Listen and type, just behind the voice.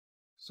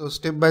So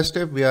step by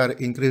step we are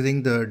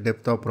increasing the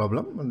depth of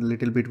problem. A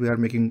little bit we are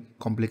making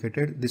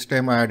complicated. This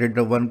time I added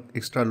the one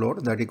extra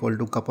load that equal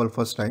to couple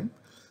first time.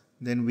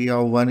 Then we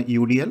have one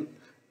UDL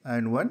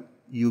and one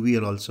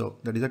UVL also,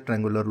 that is a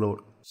triangular load.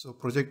 So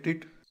project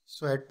it.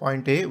 So at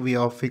point A we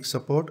have fixed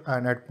support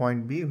and at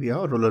point B we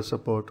have roller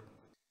support.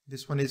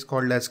 This one is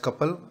called as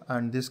couple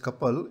and this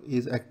couple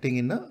is acting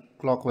in a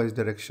clockwise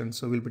direction.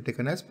 So will be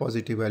taken as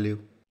positive value.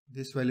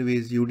 This value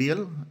is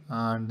UDL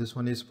and this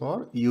one is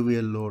for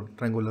UVL load,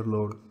 triangular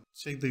load.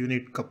 Check the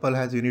unit. Couple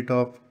has unit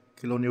of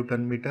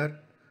kilonewton meter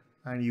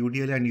and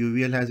UDL and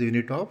UVL has a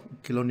unit of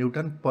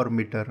kilonewton per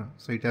meter.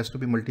 So it has to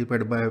be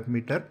multiplied by a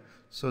meter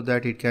so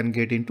that it can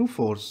get into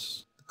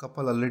force. The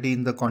couple already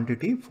in the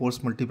quantity,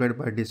 force multiplied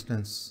by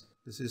distance.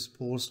 This is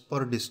force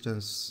per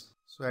distance.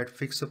 So at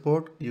fixed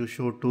support you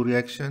show two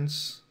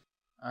reactions.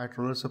 At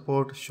roller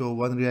support show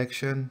one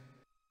reaction.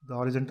 The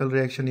horizontal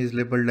reaction is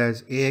labeled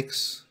as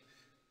AX.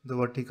 The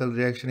vertical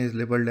reaction is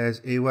labeled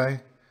as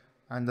AY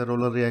and the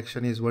roller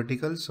reaction is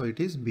vertical, so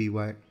it is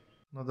BY.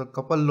 Now the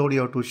couple load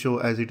you have to show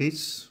as it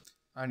is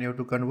and you have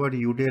to convert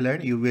UDL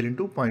and UVL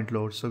into point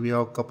load. So we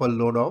have couple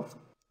load of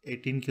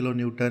 18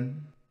 kilonewton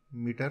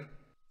meter.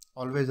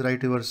 Always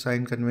write your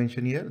sign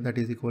convention here, that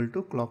is equal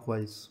to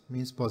clockwise,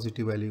 means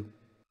positive value.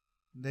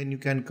 Then you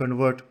can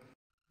convert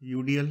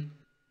UDL.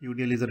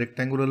 UDL is a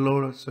rectangular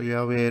load, so you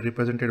have a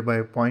represented by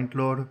a point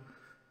load,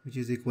 which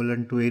is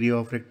equivalent to area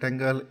of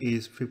rectangle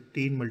is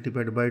 15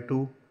 multiplied by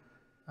 2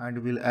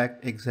 and will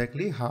act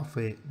exactly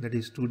halfway, that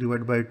is 2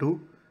 divided by 2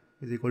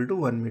 is equal to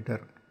 1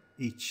 meter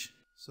each.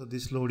 So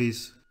this load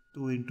is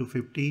 2 into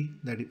 50,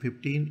 that is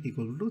 15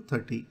 equal to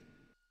 30.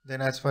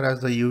 Then as far as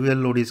the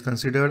UVL load is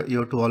considered, you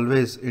have to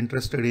always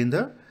interested in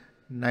the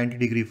 90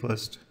 degree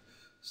first.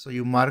 So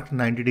you mark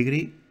 90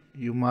 degree,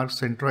 you mark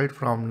centroid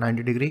from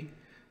 90 degree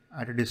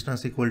at a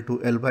distance equal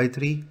to L by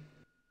 3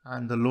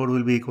 and the load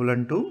will be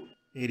equivalent to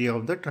area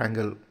of the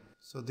triangle.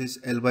 So this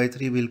L by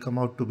 3 will come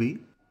out to be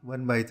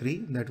 1 by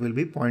 3, that will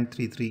be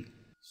 0.33.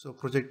 So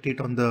project it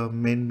on the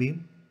main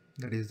beam,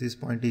 that is this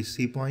point is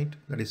C point,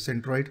 that is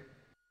centroid.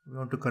 We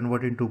want to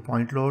convert into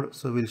point load,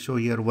 so we'll show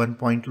here one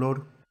point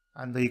load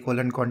and the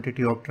equivalent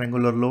quantity of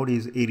triangular load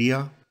is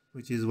area,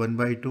 which is 1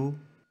 by 2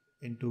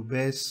 into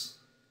base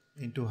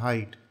into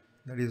height,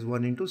 that is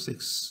 1 into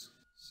 6.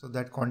 So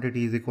that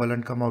quantity is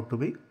equivalent come out to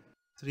be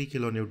 3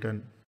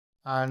 kilonewton.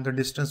 And the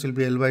distance will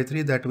be L by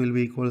 3, that will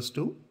be equals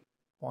to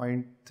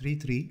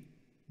 0.33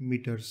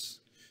 meters.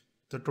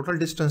 The total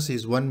distance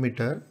is 1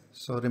 meter,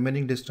 so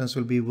remaining distance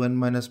will be 1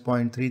 minus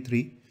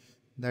 0.33,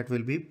 that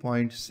will be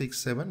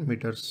 0.67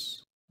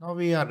 meters. Now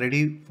we are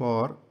ready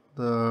for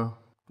to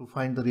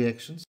find the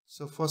reactions.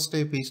 So first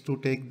step is to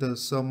take the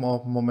sum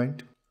of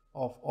moment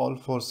of all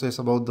forces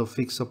about the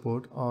fixed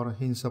support or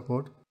hinge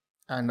support,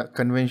 and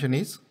convention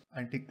is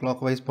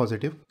anti-clockwise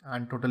positive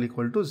and total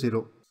equal to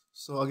 0.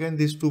 So again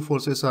these two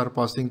forces are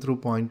passing through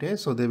point A,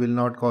 so they will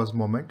not cause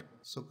moment.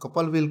 So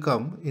couple will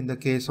come in the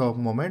case of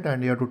moment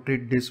and you have to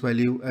treat this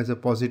value as a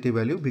positive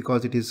value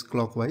because it is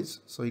clockwise.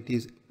 So it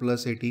is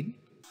plus 18.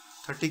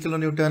 30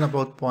 kilonewton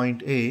about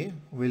point A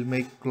will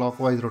make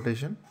clockwise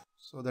rotation.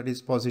 So that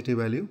is positive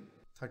value.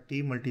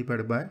 30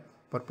 multiplied by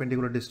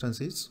perpendicular distance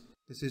is,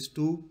 this is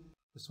 2,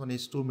 this one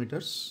is 2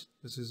 meters,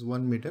 this is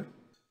 1 meter.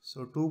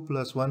 So 2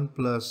 plus 1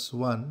 plus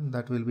 1,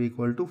 that will be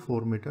equal to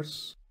 4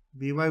 meters.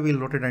 BY will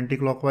rotate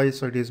anti-clockwise,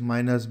 so it is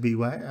minus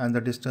BY and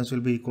the distance will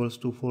be equals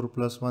to 4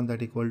 plus 1,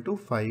 that equal to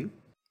 5.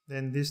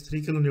 Then this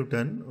 3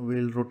 kilonewton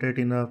will rotate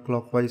in a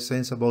clockwise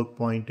sense about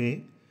point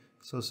A,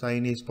 so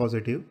sign is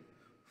positive,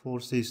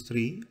 force is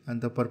 3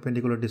 and the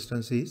perpendicular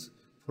distance is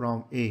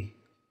from A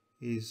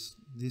is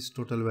this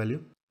total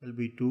value will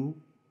be 2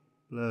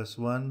 plus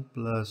 1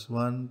 plus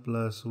 1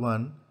 plus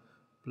 1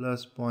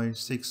 plus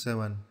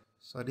 0.67,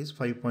 so it is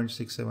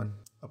 5.67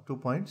 up to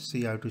point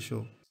C I have to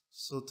show.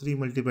 So 3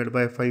 multiplied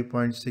by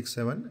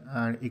 5.67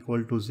 and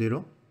equal to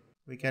 0.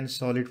 We can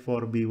solve it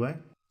for BY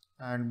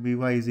and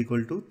BY is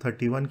equal to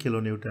 31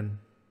 kilonewton.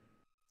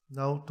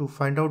 Now to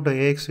find out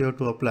the AX you have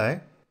to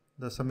apply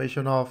the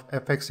summation of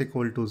Fx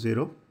equal to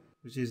 0,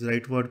 which is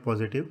rightward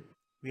positive.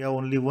 We have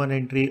only one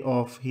entry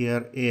of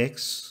here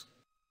AX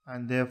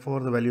and therefore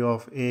the value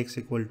of AX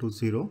equal to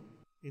 0.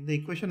 In the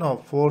equation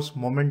of force,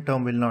 moment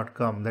term will not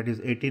come, that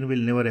is 18 will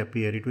never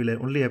appear, it will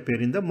only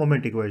appear in the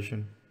moment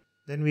equation.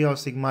 Then we have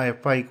sigma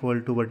Fy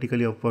equal to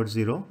vertically upward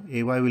 0,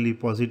 Ay will be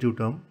positive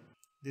term.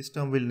 This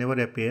term will never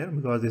appear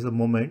because this is a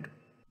moment.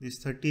 This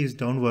 30 is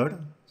downward,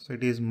 so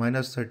it is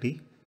minus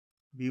 30.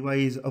 By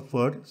is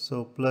upward,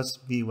 so plus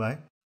by,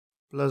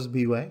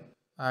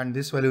 and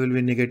this value will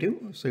be negative,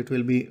 so it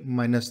will be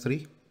minus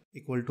 3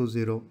 equal to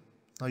 0.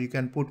 Now you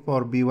can put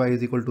for by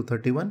is equal to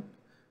 31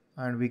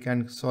 and we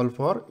can solve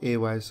for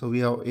Ay. So we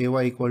have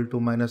Ay equal to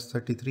minus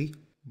 33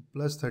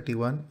 plus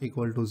 31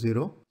 equal to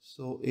 0.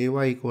 So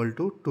Ay equal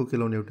to 2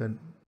 kilonewton.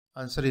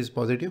 Answer is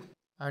positive.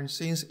 And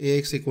since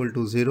Ax equal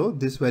to 0,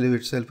 this value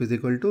itself is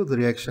equal to the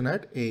reaction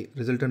at A,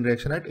 resultant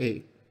reaction at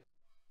A.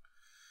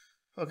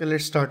 Okay,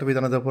 let's start with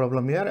another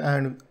problem here,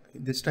 and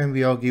this time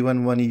we are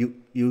given one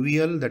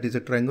UVL, that is a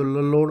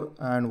triangular load,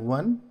 and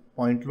one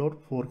point load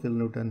 4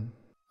 kilonewton.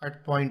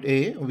 At point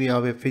A, we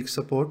have a fixed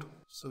support.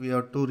 So we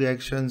have two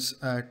reactions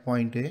at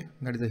point A,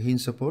 that is the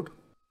hinge support.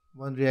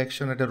 One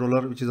reaction at a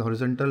roller which is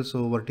horizontal,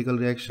 so vertical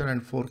reaction,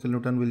 and 4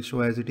 kilonewton will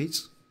show as it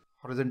is.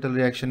 Horizontal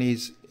reaction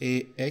is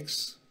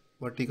AX,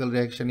 vertical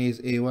reaction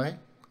is AY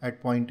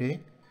at point A,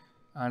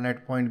 and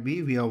at point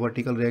B we have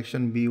vertical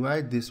reaction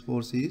BY. This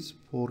force is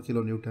 4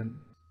 kilonewton.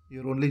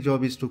 Your only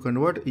job is to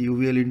convert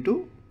UVL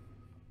into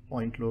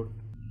point load.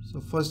 So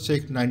first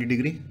check 90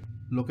 degree.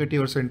 Locate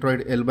your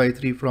centroid L by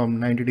 3 from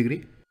 90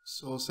 degree.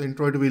 So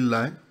centroid will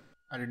lie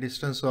at a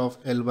distance of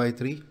L by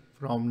 3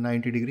 from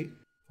 90 degree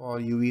for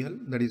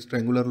UVL, that is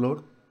triangular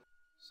load.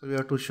 So we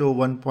have to show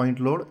one point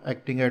load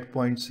acting at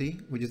point C,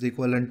 which is the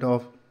equivalent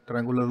of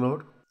triangular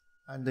load,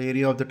 and the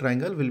area of the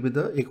triangle will be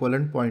the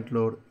equivalent point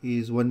load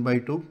is 1 by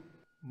 2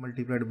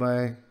 multiplied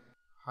by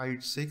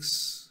height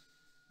 6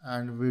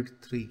 and width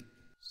 3.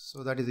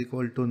 So that is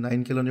equal to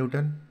 9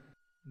 kilonewton.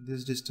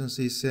 This distance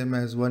is same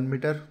as 1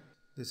 meter.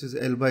 This is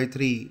L by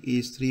 3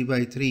 is 3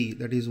 by 3,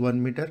 that is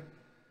 1 meter.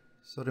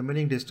 So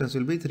remaining distance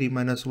will be 3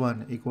 minus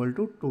 1 equal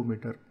to 2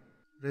 meter.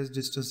 Rest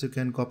distance you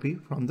can copy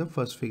from the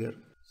first figure.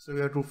 So we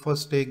have to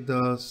first take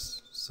the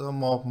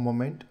sum of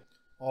moment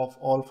of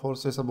all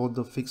forces about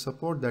the fixed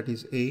support, that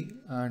is A,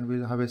 and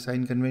we'll have a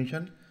sign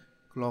convention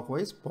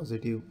clockwise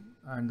positive,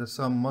 and the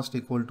sum must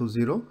equal to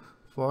 0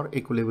 for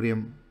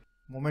equilibrium.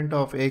 Moment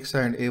of X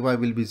and AY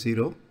will be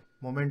 0.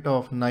 Moment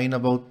of 9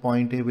 about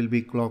point A will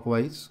be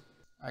clockwise,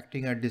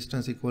 acting at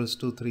distance equals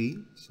to 3.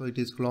 So it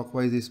is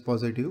clockwise is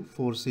positive,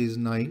 force is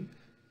 9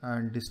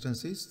 and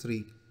distance is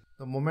 3.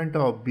 The moment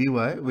of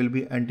BY will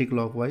be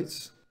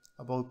anti-clockwise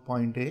about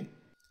point A,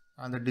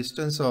 and the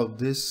distance of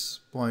this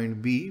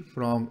point B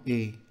from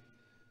A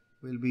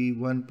will be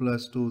 1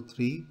 plus 2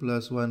 3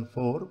 plus 1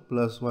 4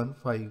 plus 1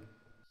 5.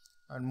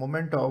 And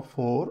moment of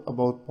 4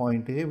 about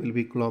point A will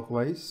be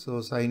clockwise, so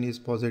sign is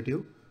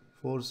positive,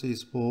 force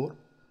is 4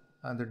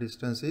 and the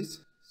distance is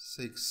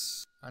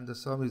 6, and the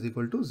sum is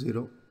equal to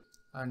 0.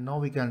 And now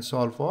we can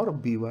solve for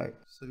BY.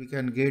 So we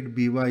can get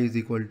BY is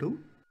equal to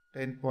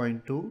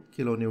 10.2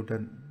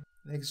 kilonewton.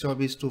 Next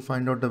job is to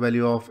find out the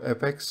value of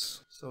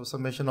Fx. So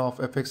summation of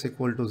Fx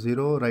equal to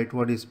 0, right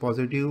word is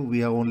positive, we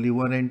have only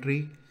one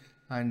entry,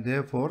 and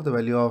therefore the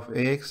value of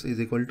Ax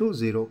is equal to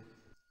 0.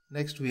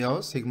 Next we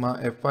have sigma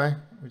Fy,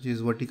 which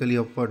is vertically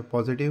upward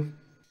positive.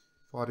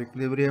 For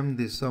equilibrium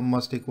this sum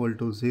must equal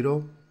to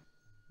 0.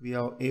 We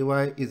have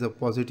Ay is a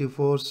positive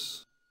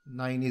force,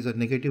 9 is a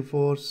negative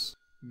force,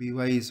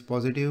 By is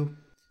positive,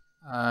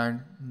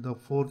 and the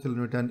 4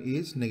 kilonewton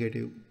is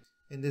negative.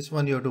 In this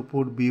one you have to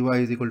put By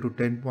is equal to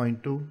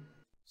 10.2.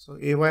 So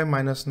Ay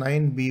minus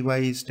 9, By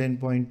is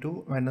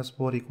 10.2, minus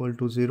 4 equal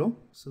to 0.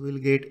 So we'll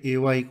get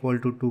Ay equal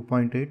to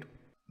 2.8.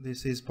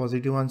 This is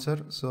positive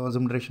answer, so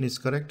assumed direction is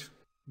correct.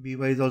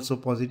 By is also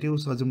positive,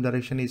 so assumed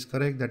direction is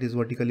correct, that is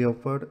vertically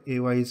upward.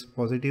 Ay is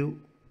positive,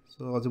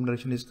 so assumed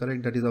direction is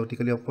correct, that is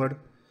vertically upward.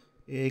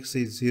 Ax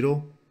is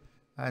 0,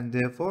 and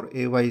therefore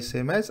Ay is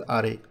same as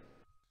Ra.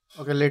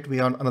 Okay, we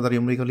have another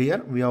numerical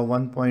here. We have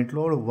one point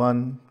load,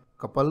 one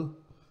couple,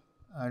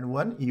 and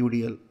one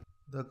UDL.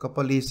 The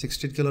couple is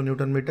 16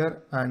 kilonewton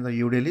meter and the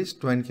UDL is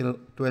 12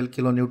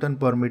 kilonewton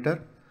per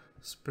meter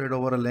spread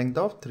over a length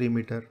of 3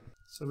 meter.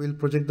 So we'll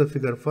project the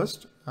figure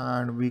first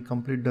and we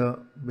complete the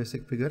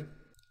basic figure.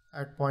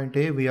 At point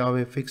A we have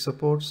a fixed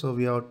support, so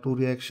we have two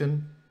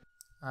reaction,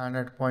 and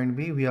at point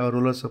B we have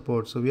roller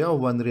support, so we have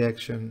one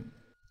reaction.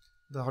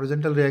 The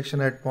horizontal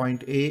reaction at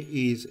point A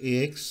is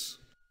Ax,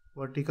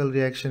 vertical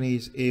reaction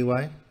is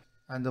Ay,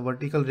 and the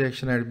vertical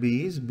reaction at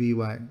B is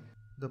By.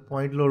 The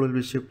point load will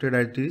be shifted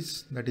at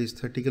this, that is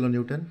 30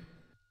 kilonewton.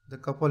 The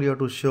couple you have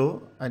to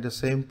show at the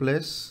same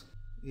place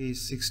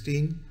is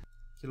 16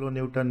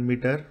 kilonewton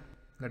meter,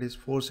 that is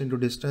force into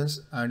distance,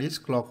 and is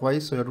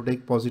clockwise, so you have to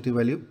take positive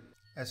value.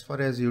 As far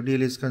as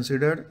UDL is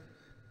considered,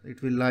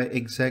 it will lie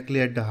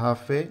exactly at the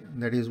halfway,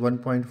 that is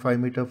 1.5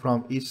 meter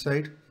from each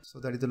side,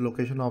 so that is the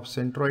location of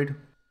centroid,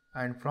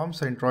 and from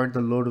centroid the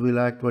load will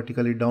act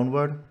vertically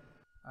downward,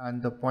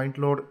 and the point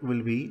load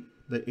will be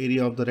the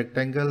area of the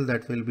rectangle,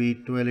 that will be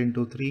 12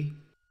 into 3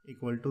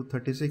 equal to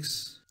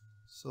 36.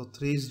 So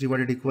 3 is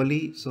divided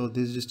equally, so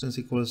this distance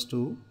equals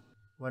to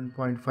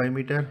 1.5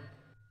 meter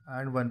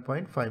and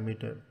 1.5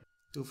 meter.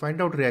 To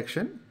find out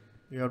reaction,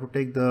 we have to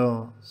take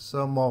the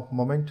sum of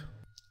moment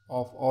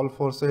of all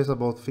forces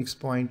about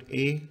fixed point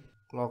A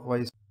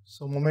clockwise.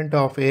 So moment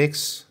of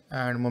Ax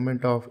and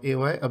moment of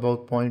Ay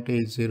about point A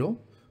is 0.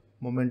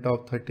 Moment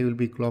of 30 will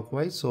be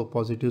clockwise, so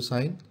positive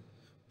sign.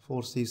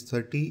 Force is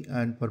 30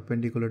 and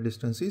perpendicular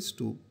distance is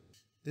 2.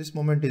 This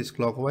moment is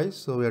clockwise,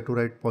 so we have to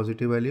write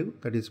positive value,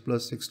 that is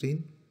plus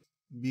 16.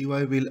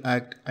 By will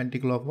act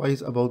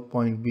anti-clockwise about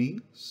point B,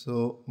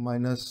 so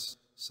minus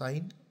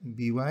sign.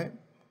 By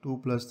 2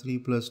 plus 3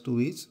 plus 2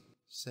 is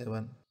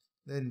 7.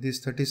 Then this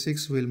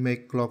 36 will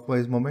make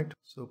clockwise moment,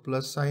 so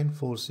plus sign,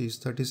 force is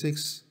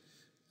 36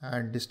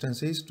 and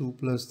distance is 2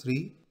 plus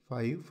 3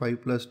 5,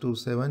 5 plus 2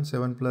 7,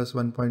 7 plus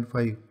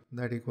 1.5,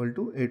 that equal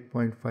to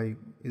 8.5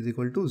 is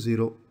equal to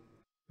 0.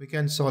 We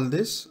can solve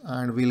this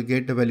and we'll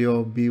get the value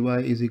of By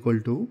is equal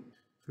to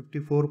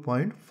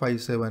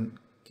 54.57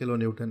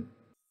 kilonewton.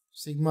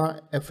 Sigma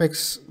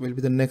Fx will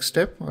be the next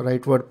step.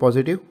 Rightward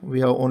positive.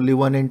 We have only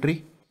one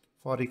entry.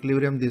 For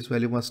equilibrium, this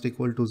value must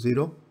equal to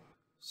 0.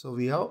 So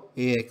we have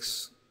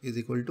Ax is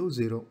equal to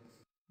 0.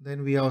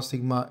 Then we have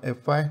sigma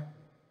Fy,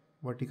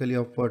 vertically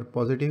upward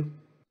positive,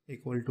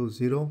 equal to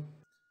 0.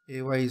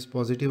 Ay is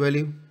positive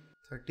value,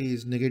 30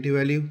 is negative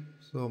value,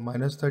 so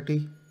minus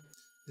 30.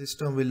 This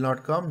term will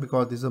not come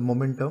because this is a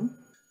momentum.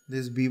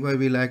 This By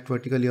will act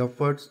vertically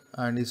upwards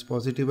and is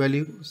positive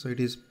value, so it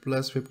is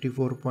plus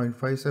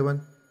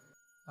 54.57,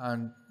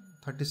 and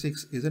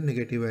 36 is a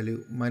negative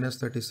value, minus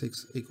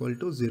 36 equal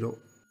to 0.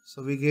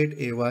 So we get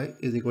Ay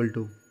is equal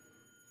to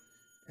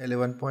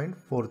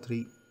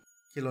 11.43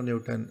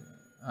 kilonewton,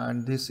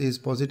 and this is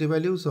positive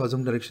value, so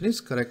assumed direction is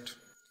correct.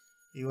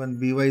 Even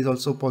By is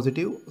also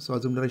positive, so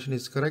assumed direction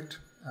is correct,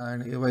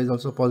 and Ay is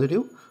also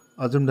positive,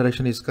 assumed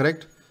direction is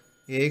correct.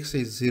 Ax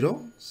is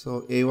 0,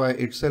 so Ay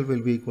itself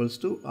will be equals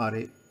to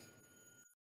Ra.